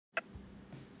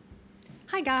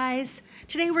Hi guys!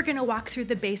 Today we're going to walk through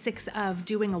the basics of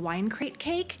doing a wine crate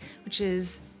cake, which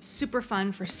is super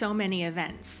fun for so many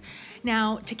events.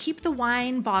 Now, to keep the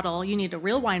wine bottle, you need a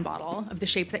real wine bottle of the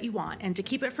shape that you want, and to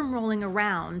keep it from rolling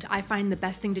around, I find the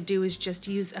best thing to do is just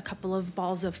use a couple of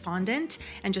balls of fondant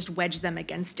and just wedge them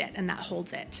against it, and that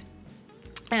holds it.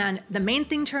 And the main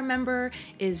thing to remember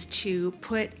is to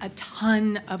put a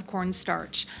ton of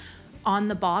cornstarch on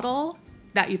the bottle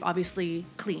that you've obviously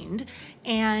cleaned,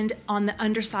 and on the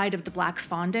underside of the black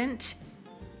fondant,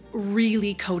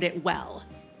 really coat it well,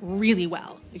 really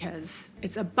well, because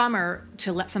it's a bummer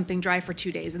to let something dry for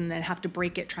 2 days and then have to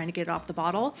break it trying to get it off the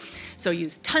bottle. So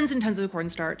use tons and tons of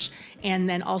cornstarch, and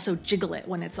then also jiggle it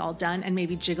when it's all done, and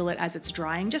maybe jiggle it as it's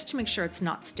drying just to make sure it's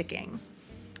not sticking.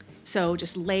 So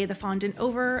just lay the fondant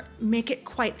over, make it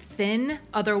quite thin,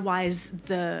 otherwise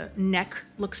the neck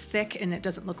looks thick and it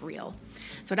doesn't look real.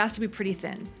 So it has to be pretty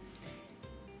thin.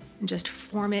 And just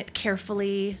form it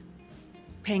carefully,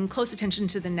 paying close attention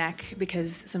to the neck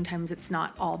because sometimes it's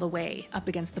not all the way up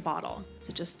against the bottle.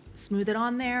 So just smooth it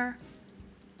on there.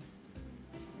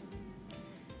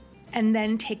 And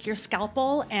then take your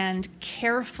scalpel and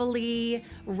carefully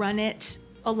run it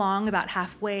along about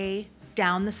halfway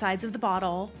down the sides of the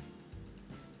bottle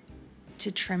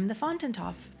to trim the fondant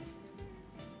off.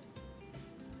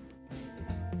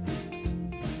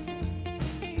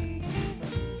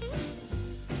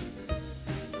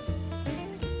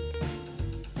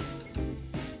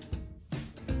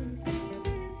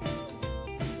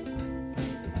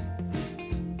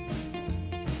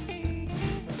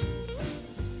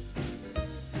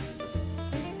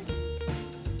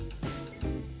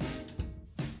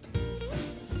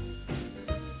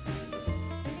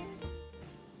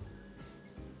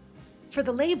 For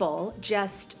the label,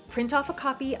 just print off a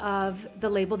copy of the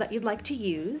label that you'd like to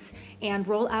use and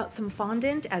roll out some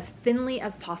fondant as thinly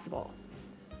as possible.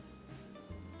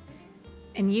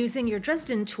 And using your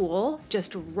Dresden tool,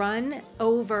 just run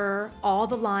over all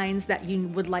the lines that you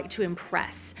would like to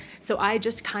impress. So I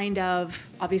just kind of,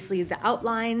 obviously the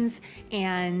outlines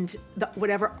and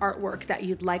whatever artwork that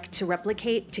you'd like to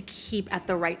replicate to keep at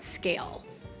the right scale.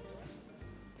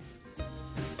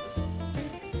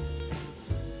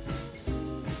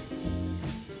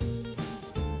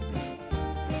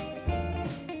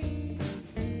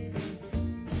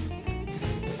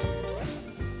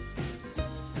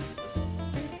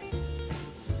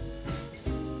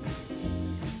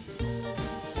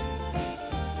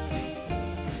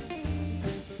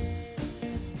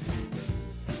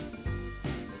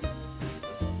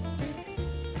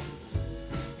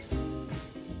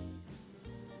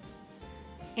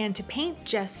 And to paint,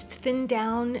 just thin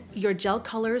down your gel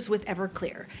colors with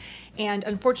Everclear. And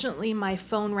unfortunately, my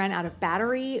phone ran out of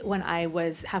battery when I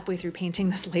was halfway through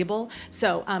painting this label,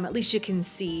 so at least you can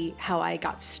see how I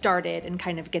got started and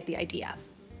kind of get the idea.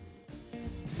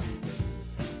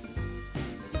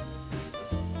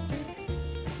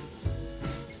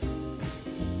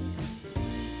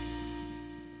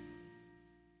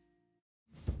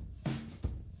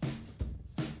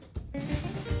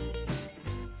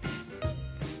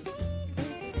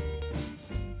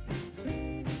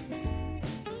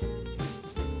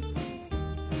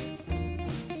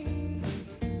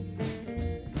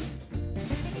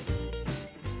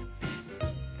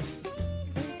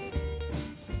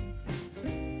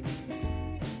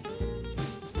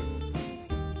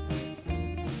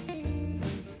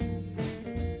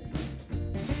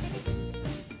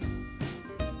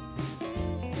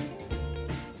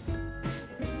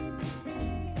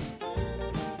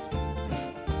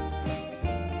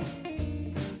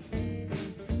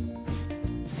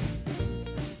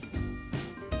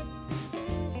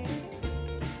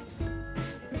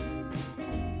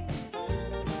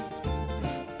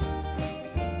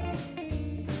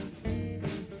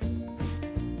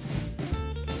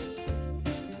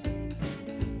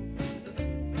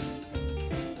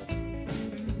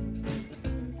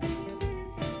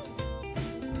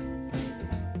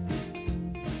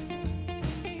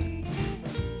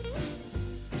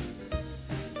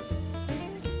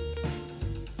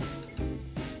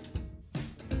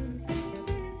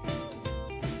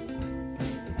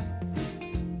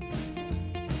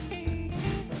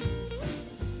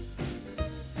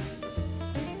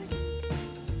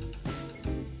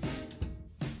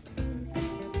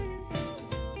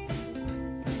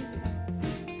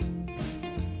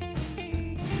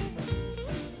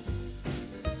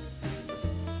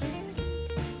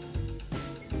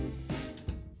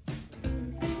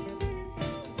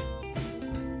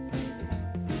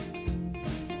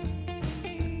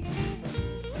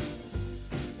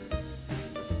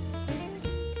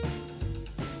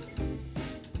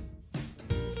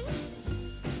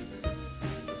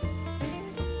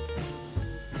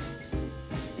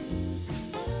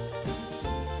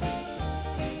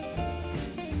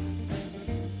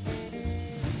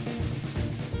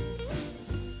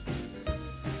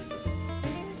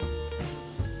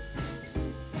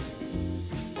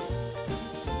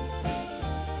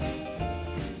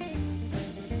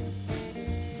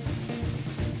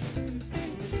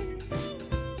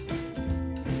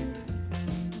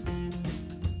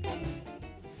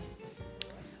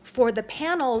 For the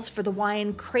panels for the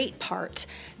wine crate part,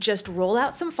 just roll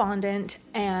out some fondant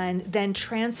and then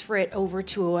transfer it over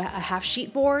to a half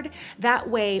sheet board. That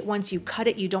way, once you cut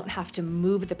it, you don't have to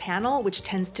move the panel, which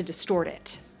tends to distort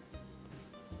it.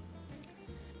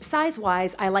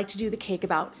 Size-wise, I like to do the cake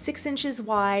about 6 inches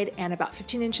wide and about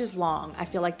 15 inches long. I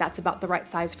feel like that's about the right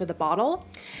size for the bottle,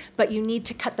 but you need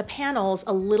to cut the panels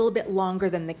a little bit longer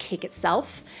than the cake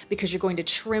itself because you're going to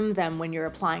trim them when you're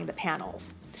applying the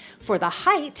panels. For the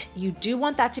height, you do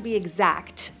want that to be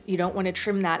exact. You don't want to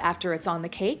trim that after it's on the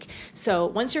cake. So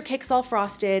once your cake's all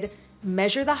frosted,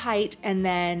 measure the height and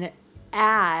then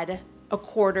add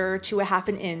 1/4 to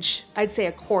 1/2 inch. I'd say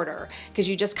 1/4 because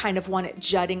you just kind of want it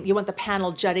jutting. You want the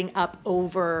panel jutting up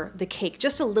over the cake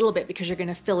just a little bit because you're going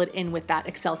to fill it in with that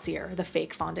Excelsior, the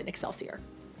fake fondant Excelsior.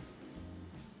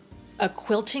 A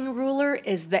quilting ruler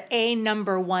is the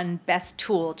 #1 best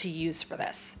tool to use for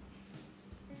this.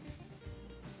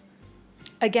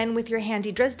 Again, with your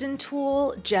handy Dresden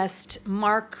tool, just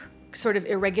mark sort of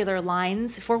irregular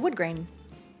lines for wood grain.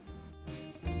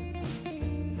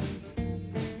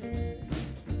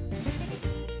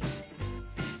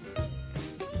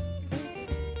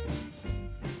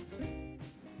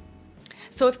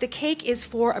 So if the cake is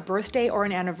for a birthday or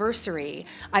an anniversary,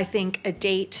 I think a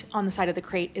date on the side of the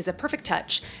crate is a perfect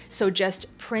touch. So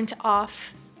just print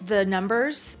off the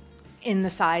numbers in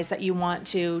the size that you want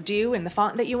to do, in the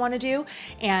font that you want to do,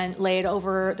 and lay it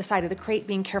over the side of the crate,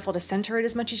 being careful to center it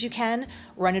as much as you can.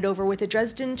 Run it over with a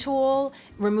Dresden tool,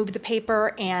 remove the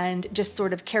paper, and just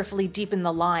sort of carefully deepen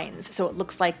the lines so it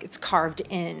looks like it's carved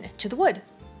in to the wood.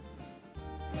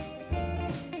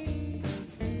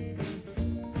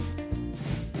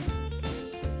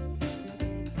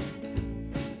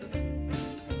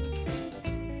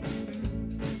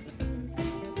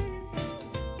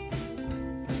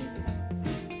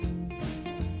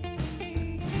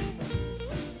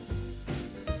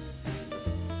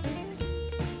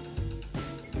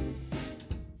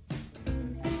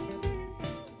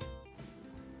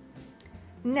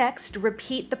 Next,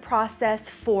 repeat the process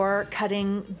for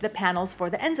cutting the panels for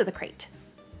the ends of the crate.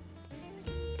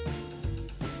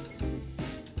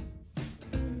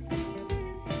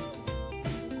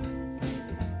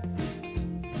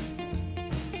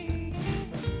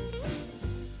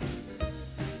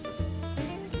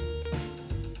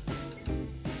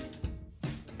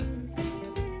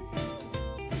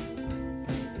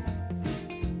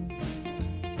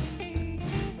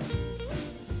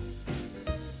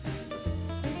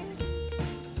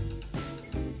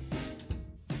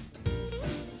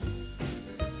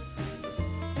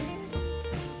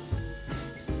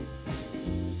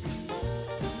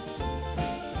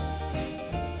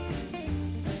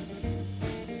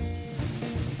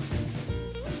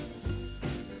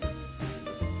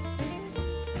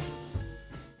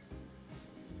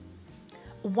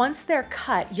 Once they're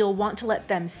cut, you'll want to let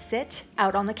them sit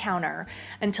out on the counter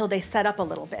until they set up a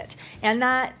little bit. And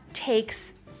that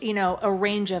takes, a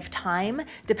range of time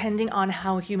depending on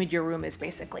how humid your room is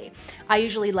basically. I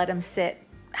usually let them sit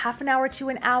half an hour to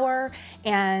an hour,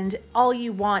 and all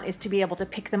you want is to be able to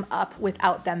pick them up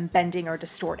without them bending or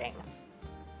distorting.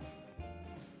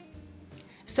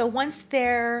 So once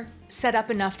they're set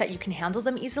up enough that you can handle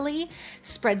them easily,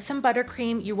 spread some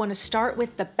buttercream. You want to start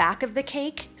with the back of the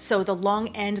cake, so the long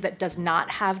end that does not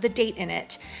have the date in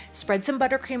it. Spread some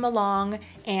buttercream along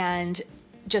and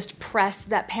just press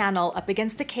that panel up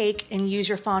against the cake and use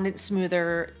your fondant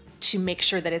smoother to make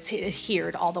sure that it's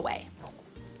adhered all the way.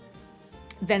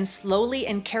 Then slowly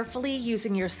and carefully,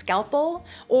 using your scalpel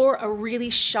or a really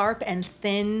sharp and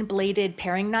thin bladed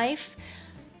paring knife,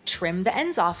 trim the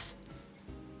ends off.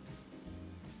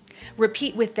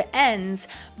 Repeat with the ends,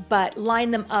 but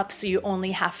line them up so you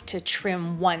only have to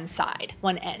trim one side,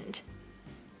 one end.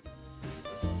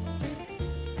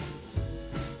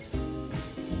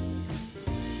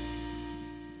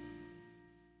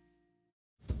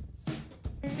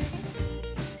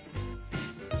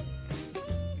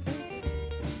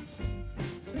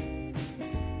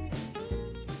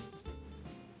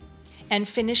 And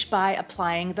finish by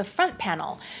applying the front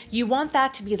panel. You want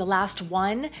that to be the last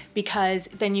one because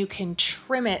then you can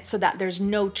trim it so that there's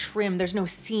no trim, there's no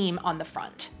seam on the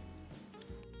front.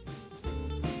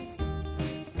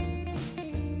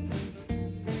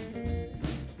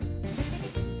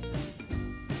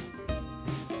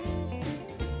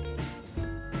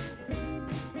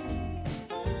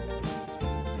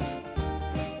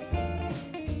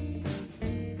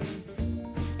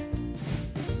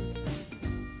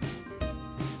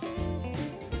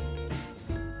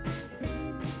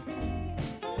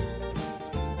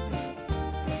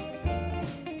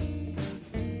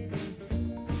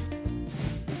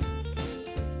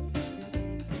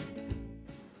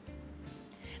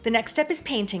 The next step is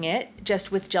painting it,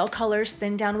 just with gel colors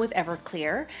thinned down with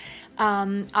Everclear.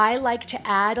 I like to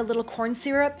add a little corn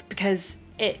syrup because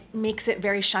it makes it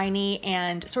very shiny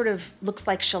and sort of looks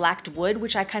like shellacked wood,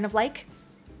 which I kind of like.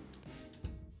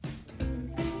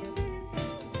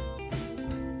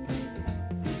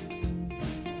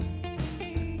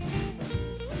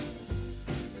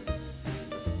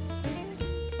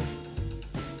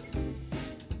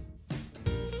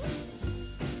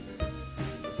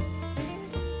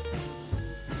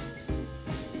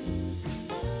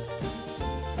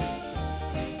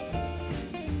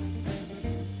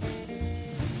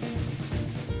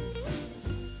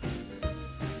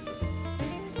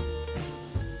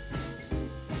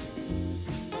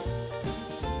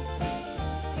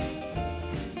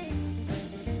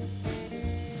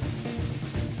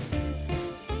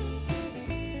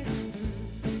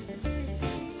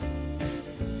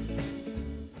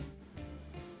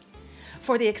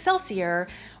 For the Excelsior,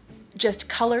 just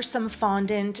color some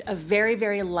fondant, a very,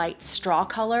 very light straw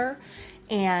color,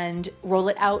 and roll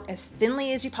it out as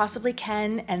thinly as you possibly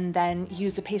can, and then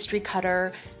use a pastry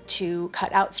cutter to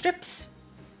cut out strips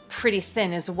pretty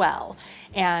thin as well.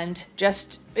 And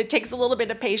just, it takes a little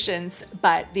bit of patience,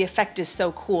 but the effect is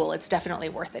so cool, it's definitely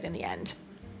worth it in the end.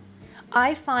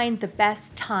 I find the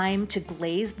best time to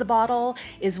glaze the bottle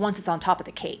is once it's on top of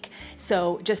the cake.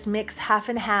 So just mix half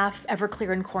and half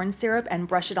Everclear and corn syrup and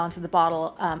brush it onto the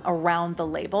bottle around the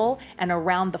label and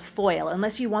around the foil,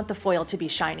 unless you want the foil to be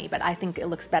shiny, but I think it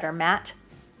looks better matte.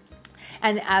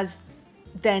 And as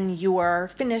then you're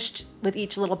finished with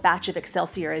each little batch of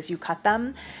Excelsior as you cut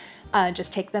them,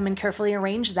 just take them and carefully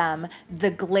arrange them.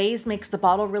 The glaze makes the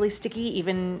bottle really sticky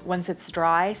even once it's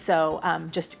dry, so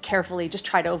just carefully, just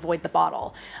try to avoid the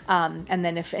bottle. And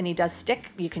then if any does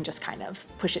stick, you can just kind of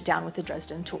push it down with the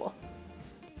Dresden tool.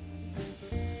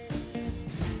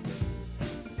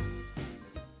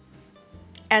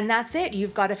 And that's it.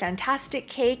 You've got a fantastic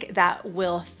cake that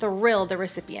will thrill the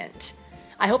recipient.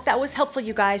 I hope that was helpful,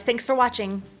 you guys. Thanks for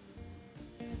watching.